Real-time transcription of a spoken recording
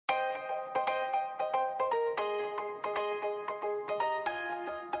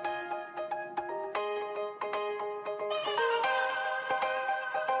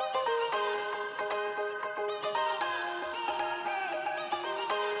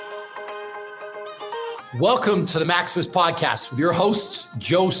Welcome to the Maximus podcast with your hosts,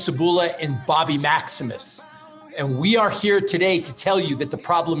 Joe Sabula and Bobby Maximus. And we are here today to tell you that the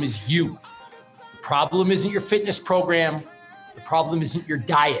problem is you. The problem isn't your fitness program. The problem isn't your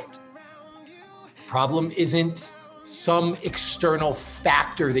diet. The problem isn't some external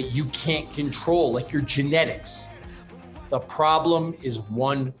factor that you can't control, like your genetics. The problem is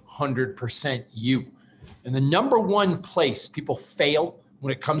 100% you. And the number one place people fail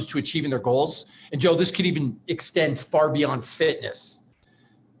when it comes to achieving their goals, and Joe, this could even extend far beyond fitness,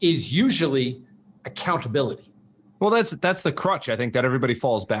 is usually accountability. Well, that's the crutch I think that everybody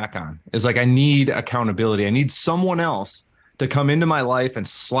falls back on, is like, I need accountability. I need someone else to come into my life and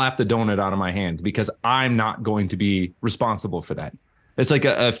slap the donut out of my hand because I'm not going to be responsible for that. It's like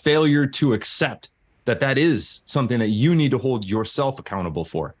a failure to accept that is something that you need to hold yourself accountable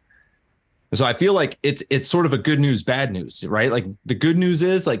for. So I feel like it's sort of a good news, bad news, right? Like the good news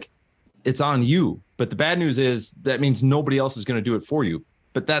is like it's on you, but the bad news is that means nobody else is going to do it for you.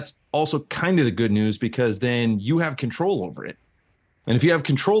 But that's also kind of the good news because then you have control over it. And if you have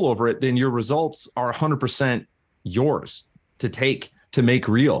control over it, then your results are 100% yours to take, to make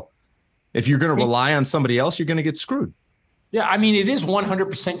real. If you're going to rely on somebody else, you're going to get screwed. Yeah, I mean, it is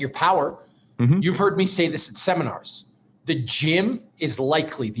 100% your power. Mm-hmm. You've heard me say this at seminars. The gym is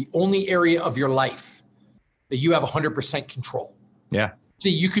likely the only area of your life that you have 100% control. Yeah. See,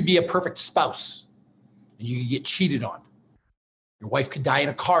 you could be a perfect spouse and you could get cheated on. Your wife could die in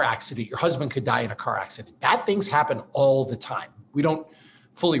a car accident. Your husband could die in a car accident. Bad things happen all the time. We don't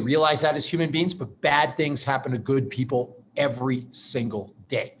fully realize that as human beings, but bad things happen to good people every single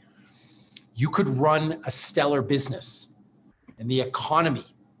day. You could run a stellar business and the economy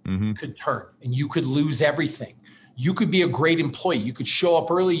could turn and you could lose everything. You could be a great employee. You could show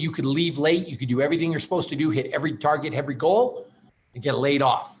up early. You could leave late. You could do everything you're supposed to do, hit every target, every goal, and get laid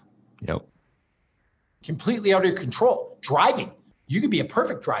off. Yep. Completely out of your control. Driving. You could be a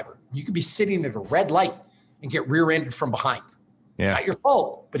perfect driver. You could be sitting at a red light and get rear-ended from behind. Yeah. Not your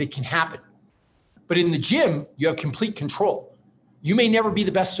fault, but it can happen. But in the gym, you have complete control. You may never be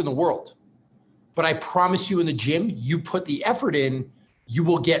the best in the world, but I promise you in the gym, you put the effort in, you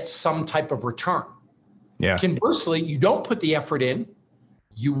will get some type of return. Yeah. Conversely, you don't put the effort in,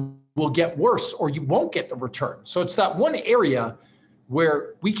 you will get worse or you won't get the return. So it's that one area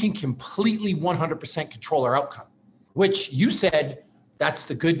where we can completely 100% control our outcome, which you said that's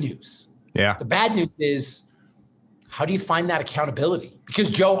the good news. Yeah. The bad news is, how do you find that accountability? Because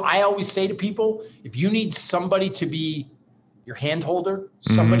Joe, I always say to people, if you need somebody to be your hand holder,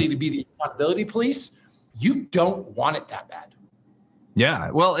 somebody to be the accountability police, you don't want it that bad.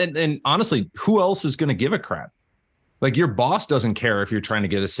 Yeah. Well, and honestly, who else is going to give a crap? Like your boss doesn't care if you're trying to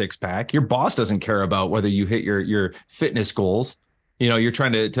get a six pack. Your boss doesn't care about whether you hit your fitness goals. You know, you're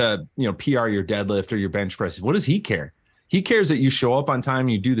trying to PR your deadlift or your bench press. What does he care? He cares that you show up on time,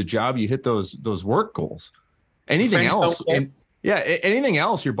 you do the job, you hit those work goals. Anything else, anything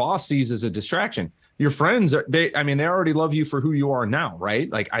else your boss sees as a distraction. Your friends they already love you for who you are now, right?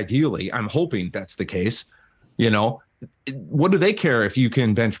 Like ideally, I'm hoping that's the case. You know, what do they care if you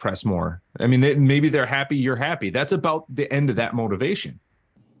can bench press more? I mean, maybe they're happy you're happy. That's about the end of that motivation.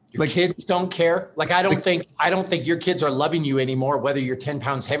 Your kids don't care. Like, I don't think your kids are loving you anymore, whether you're 10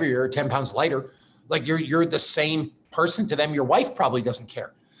 pounds heavier or 10 pounds lighter. Like you're the same person to them. Your wife probably doesn't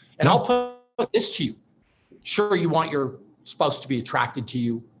care. And no. I'll put this to you. Sure, you want your spouse to be attracted to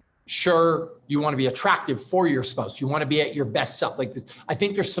you. Sure, you want to be attractive for your spouse. You want to be at your best self. Like this. I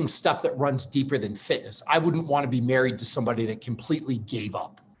think there's some stuff that runs deeper than fitness. I wouldn't want to be married to somebody that completely gave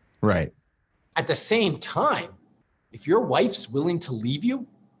up. Right. At the same time, if your wife's willing to leave you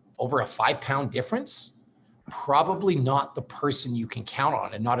over a 5-pound difference, probably not the person you can count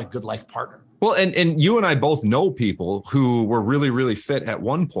on and not a good life partner. Well, and you and I both know people who were really, really fit at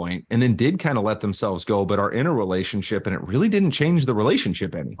one point and then did kind of let themselves go, but are in a relationship and it really didn't change the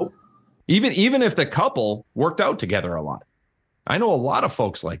relationship any. Nope. Even if the couple worked out together a lot. I know a lot of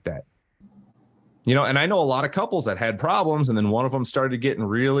folks like that. You know, and I know a lot of couples that had problems and then one of them started getting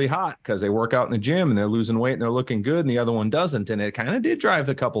really hot because they work out in the gym and they're losing weight and they're looking good and the other one doesn't. And it kind of did drive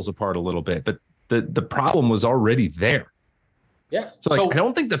the couples apart a little bit, but the problem was already there. Yeah. So I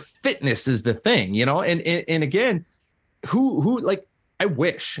don't think the fitness is the thing, you know, and again, who like, I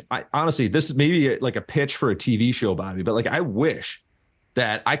wish honestly, this is maybe like a pitch for a TV show, Bobby, but like, I wish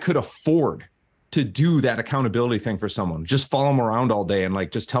that I could afford to do that accountability thing for someone, just follow them around all day and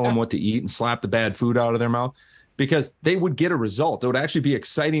like, just tell them what to eat and slap the bad food out of their mouth because they would get a result. It would actually be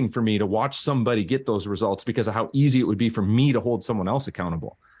exciting for me to watch somebody get those results because of how easy it would be for me to hold someone else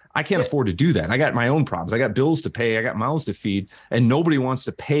accountable. I can't afford to do that. I got my own problems. I got bills to pay. I got mouths to feed, and nobody wants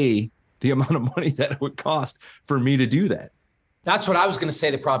to pay the amount of money that it would cost for me to do that. That's what I was going to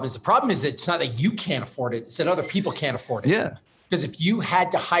say. The problem is it's not that you can't afford it. It's that other people can't afford it. Yeah. Because if you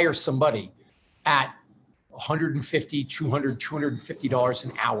had to hire somebody at $150, $200, $250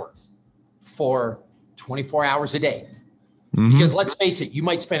 an hour for 24 hours a day, because let's face it, you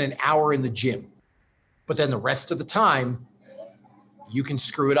might spend an hour in the gym, but then the rest of the time you can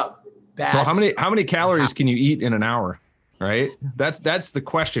screw it up. Well, how many calories can you eat in an hour? Right? That's the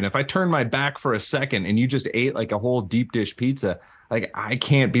question. If I turn my back for a second and you just ate like a whole deep dish pizza, like I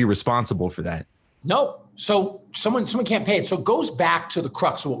can't be responsible for that. No. So someone can't pay it. So it goes back to the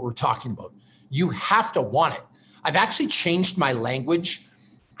crux of what we're talking about. You have to want it. I've actually changed my language.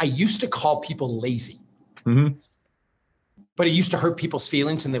 I used to call people lazy, but it used to hurt people's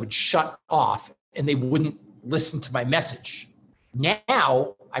feelings and they would shut off and they wouldn't listen to my message.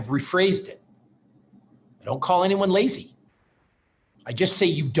 Now I've rephrased it. I don't call anyone lazy. I just say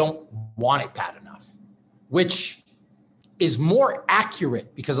you don't want it bad enough, which is more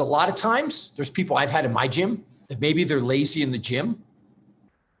accurate because a lot of times there's people I've had in my gym that maybe they're lazy in the gym,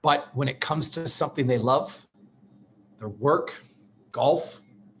 but when it comes to something they love, their work, golf,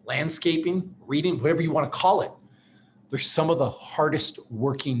 landscaping, reading, whatever you want to call it, they're some of the hardest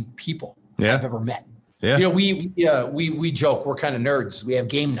working people I've ever met. Yeah. You know, we joke, we're kind of nerds. We have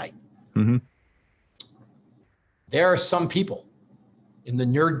game night. There are some people in the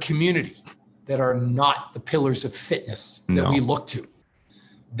nerd community that are not the pillars of fitness that we look to,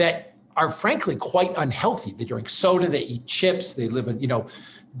 that are frankly quite unhealthy. They drink soda, they eat chips, they live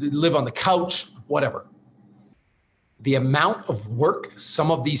on the couch, whatever. The amount of work some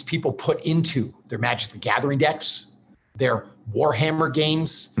of these people put into their Magic the Gathering decks, their Warhammer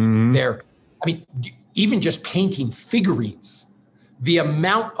games, even just painting figurines, the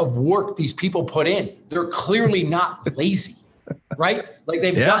amount of work these people put in, they're clearly not lazy, right? Like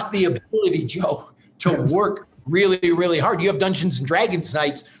they've got the ability, Joe, to work really, really hard. You have Dungeons and Dragons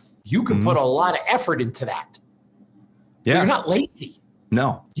nights. You can put a lot of effort into that. Yeah. You're not lazy.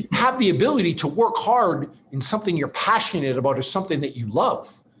 No. You have the ability to work hard in something you're passionate about or something that you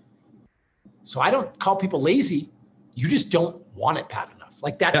love. So I don't call people lazy. You just don't want it bad enough.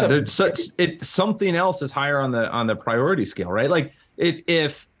 Like that's something else is higher on the priority scale, right? Like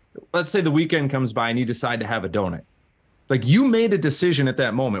if let's say the weekend comes by and you decide to have a donut, like you made a decision at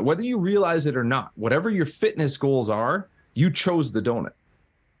that moment, whether you realize it or not, whatever your fitness goals are, you chose the donut.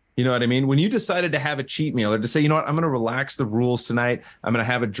 You know what I mean? When you decided to have a cheat meal or to say, you know what, I'm going to relax the rules tonight. I'm going to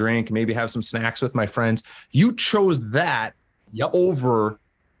have a drink, maybe have some snacks with my friends. You chose that over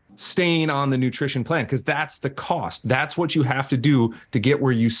staying on the nutrition plan because that's the cost. That's what you have to do to get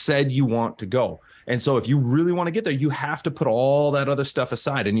where you said you want to go. And so if you really want to get there, you have to put all that other stuff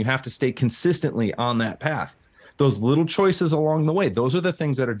aside and you have to stay consistently on that path. Those little choices along the way, those are the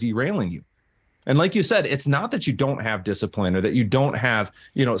things that are derailing you. And like you said, it's not that you don't have discipline or that you don't have,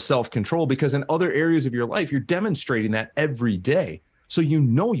 self-control, because in other areas of your life, you're demonstrating that every day. So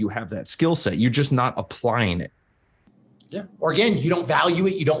you have that skill set. You're just not applying it. Yeah. Or again, you don't value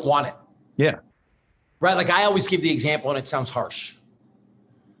it. You don't want it. Yeah. Right. Like I always give the example and it sounds harsh.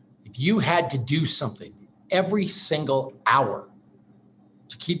 If you had to do something every single hour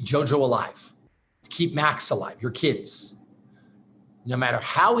to keep JoJo alive, to keep Max alive, your kids, no matter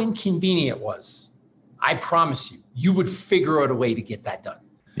how inconvenient it was, I promise you, you would figure out a way to get that done.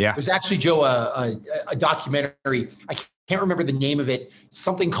 Yeah. There's actually, Joe, a documentary. I can't remember the name of it.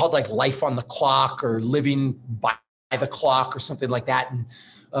 Something called like Life on the Clock or Living by the Clock or something like that.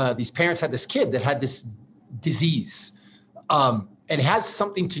 And these parents had this kid that had this disease. And it has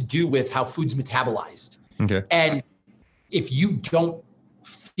something to do with how food's metabolized. Okay. And if you don't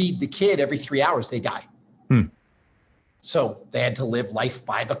feed the kid every 3 hours, they die. So they had to live life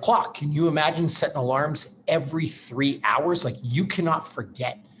by the clock. Can you imagine setting alarms every 3 hours? Like you cannot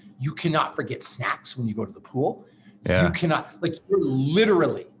forget snacks when you go to the pool. Yeah. You cannot, like you're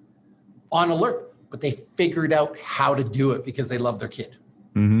literally on alert, but they figured out how to do it because they love their kid.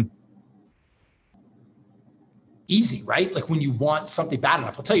 Mm-hmm. Easy, right? Like when you want something bad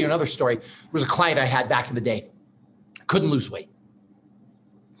enough. I'll tell you another story. There was a client I had back in the day. Couldn't lose weight.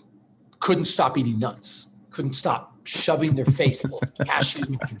 Couldn't stop eating nuts. Couldn't stop shoving their face full of cashews,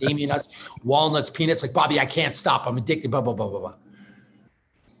 macadamia nuts, walnuts, peanuts. Like, Bobby, I can't stop. I'm addicted, blah, blah, blah, blah, blah.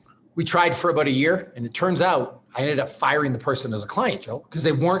 We tried for about a year, and it turns out I ended up firing the person as a client, Joe, because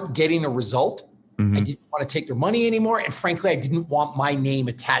they weren't getting a result. Mm-hmm. I didn't want to take their money anymore. And frankly, I didn't want my name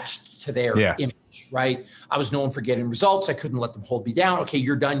attached to their image, right? I was known for getting results. I couldn't let them hold me down. Okay,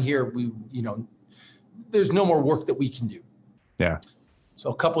 you're done here. There's no more work that we can do. Yeah. So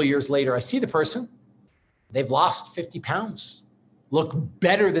a couple of years later, I see the person. They've lost 50 pounds. look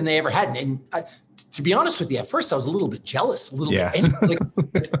better than they ever had. And to be honest with you, at first I was a little bit jealous, a little bit. Like,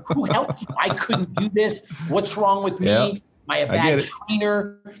 who helped you? I couldn't do this. What's wrong with me? Yeah. Am I a bad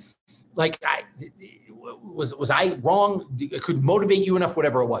trainer? Like, was I wrong? I couldn't motivate you enough,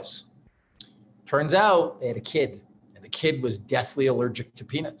 whatever it was. Turns out they had a kid, and the kid was deathly allergic to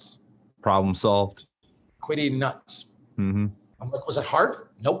peanuts. Problem solved. Quit eating nuts. Mm-hmm. I'm like, was it hard?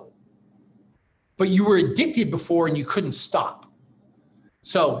 Nope. But you were addicted before and you couldn't stop.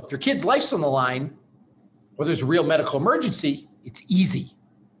 So if your kid's life's on the line, or there's a real medical emergency, it's easy.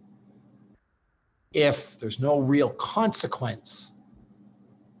 If there's no real consequence,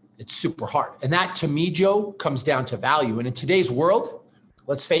 it's super hard. And that, to me, Joe, comes down to value. And in today's world,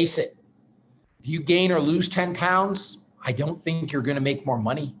 let's face it, if you gain or lose 10 pounds, I don't think you're going to make more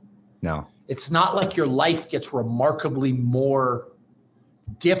money. No. It's not like your life gets remarkably more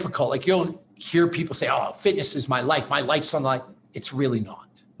difficult. Like, you'll hear people say, oh, fitness is my life. My life's on the line. It's really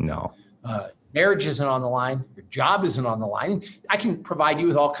not. No. Marriage isn't on the line. Your job isn't on the line. I can provide you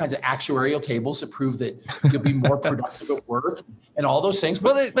with all kinds of actuarial tables that prove that you'll be more productive at work and all those things.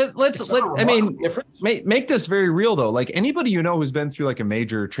 But make this very real though. Like, anybody you know who's been through like a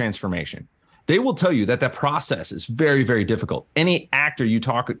major transformation, they will tell you that process is very, very difficult. Any actor you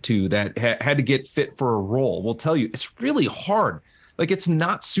talk to that had to get fit for a role will tell you it's really hard. Like, it's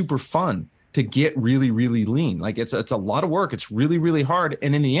not super fun to get really, really lean. Like, it's a lot of work. It's really, really hard.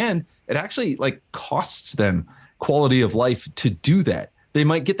 And in the end, it actually like costs them quality of life to do that. They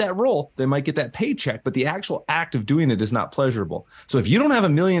might get that role, they might get that paycheck, but the actual act of doing it is not pleasurable. So if you don't have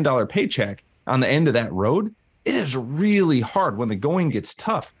 $1 million paycheck on the end of that road, it is really hard when the going gets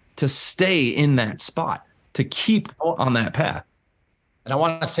tough to stay in that spot, to keep on that path. And I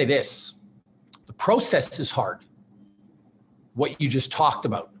want to say this, the process is hard. What you just talked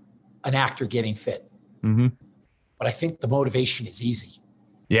about, an actor getting fit. Mm-hmm. But I think the motivation is easy.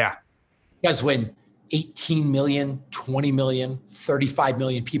 Yeah. Because when 18 million, 20 million, 35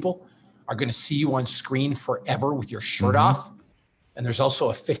 million people are going to see you on screen forever with your shirt off, and there's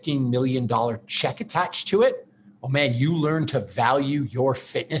also a $15 million check attached to it, oh man, you learn to value your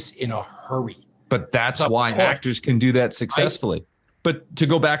fitness in a hurry. But that's why actors can do that successfully. But to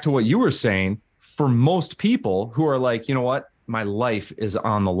go back to what you were saying, for most people who are like, you know what, my life is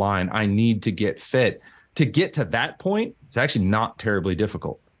on the line, I need to get fit. To get to that point, it's actually not terribly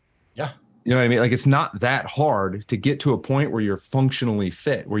difficult. Yeah. You know what I mean? Like, it's not that hard to get to a point where you're functionally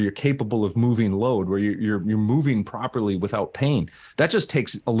fit, where you're capable of moving load, where you're moving properly without pain. That just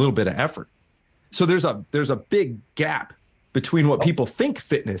takes a little bit of effort. So there's a big gap between what people think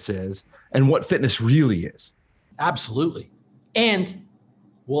fitness is and what fitness really is. Absolutely. And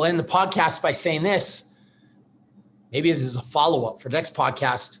we'll end the podcast by saying this. Maybe this is a follow-up for the next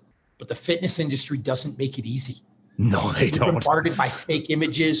podcast, but the fitness industry doesn't make it easy. No, they don't. Bombarded by fake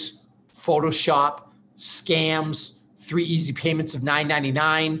images, Photoshop, scams, 3 easy payments of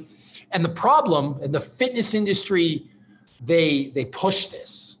 $9.99. And the problem in the fitness industry, they push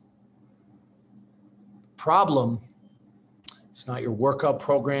this. Problem, it's not your workout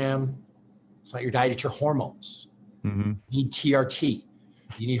program. It's not your diet, it's your hormones. You need TRT.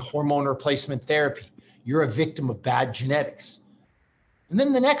 You need hormone replacement therapy. You're a victim of bad genetics. And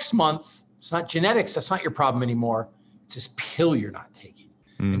then the next month, it's not genetics. That's not your problem anymore. It's this pill you're not taking.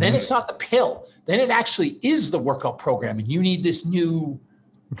 And then it's not the pill. Then it actually is the workout program. And you need this new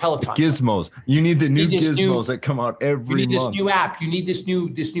Peloton. Gizmos. You need the new gizmos that come out every month. You need this new app. You need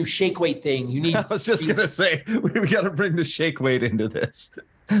this new shake weight thing. You need. I was just going to say, we got to bring the shake weight into this.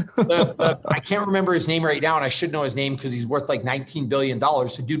 I can't remember his name right now. And I should know his name because he's worth like $19 billion.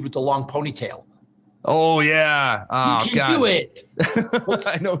 The dude with the long ponytail. Oh, yeah. Oh, you can do it.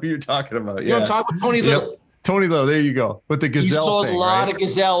 I know who you're talking about. You know what I'm talking about? Tony Little. Tony Little, there you go. With the gazelle sold thing, a lot of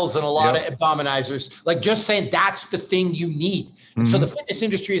gazelles and a lot of abominizers. Like, just saying that's the thing you need. And so the fitness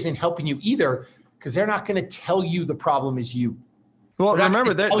industry isn't helping you either because they're not going to tell you the problem is you. Well,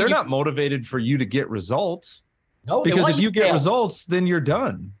 remember, they're not motivated for you to get results. No, because if you get results, then you're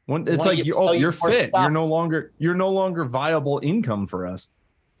done. It's like, you're fit. You're no longer viable income for us.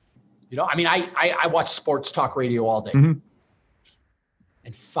 You know, I mean, I watch sports talk radio all day.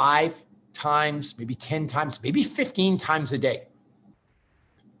 And 5 times, maybe 10 times, maybe 15 times a day,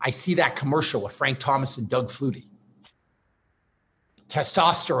 I see that commercial with Frank Thomas and Doug Flutie.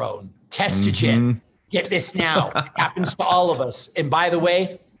 Testosterone, testogen, get this now. It happens to all of us. And by the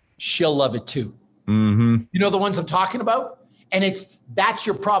way, she'll love it too. You know the ones I'm talking about? And that's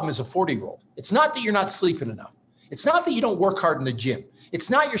your problem as a 40-year-old. It's not that you're not sleeping enough. It's not that you don't work hard in the gym. It's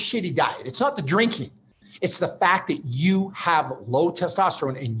not your shitty diet. It's not the drinking. It's the fact that you have low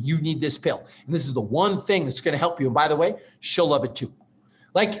testosterone and you need this pill. And this is the one thing that's going to help you. And by the way, she'll love it too.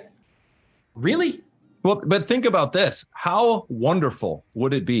 Like, really? Well, but think about this. How wonderful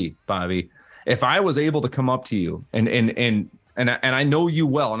would it be, Bobby, if I was able to come up to you and I know you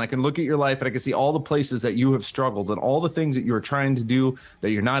well, and I can look at your life and I can see all the places that you have struggled and all the things that you're trying to do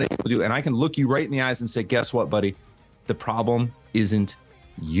that you're not able to do. And I can look you right in the eyes and say, guess what, buddy? The problem isn't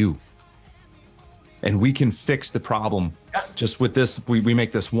you. And we can fix the problem just with this. We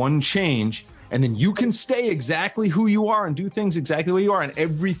make this one change, and then you can stay exactly who you are and do things exactly the way you are, and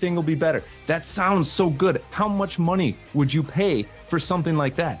everything will be better. That sounds so good. How much money would you pay for something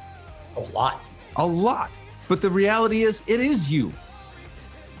like that? A lot. A lot. But the reality is, it is you.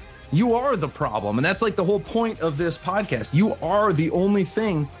 You are the problem. And that's like the whole point of this podcast. You are the only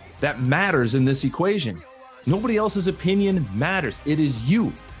thing that matters in this equation. Nobody else's opinion matters. It is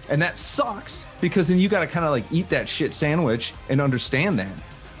you. And that sucks, because then you got to kind of like eat that shit sandwich and understand that.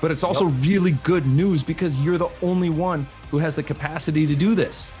 But it's also really good news, because you're the only one who has the capacity to do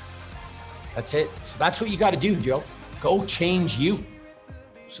this. That's it. So that's what you got to do, Joe. Go change you.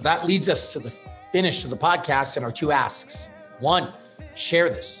 So that leads us to the finish of the podcast and our two asks. One, share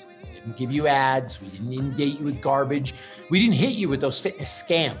this. We didn't give you ads. We didn't inundate you with garbage. We didn't hit you with those fitness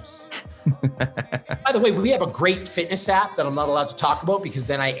scams. By the way, we have a great fitness app that I'm not allowed to talk about, because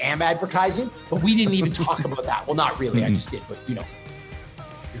then I am advertising, but we didn't even talk about that. Well, not really. I just did, but you're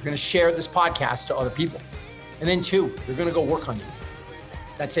going to share this podcast to other people. And then two, you're going to go work on you.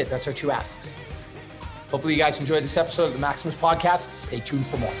 That's it. That's our two asks. Hopefully you guys enjoyed this episode of the Maximus podcast. Stay tuned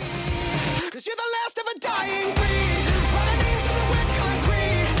for more. 'Cause you're the last of a dying breed.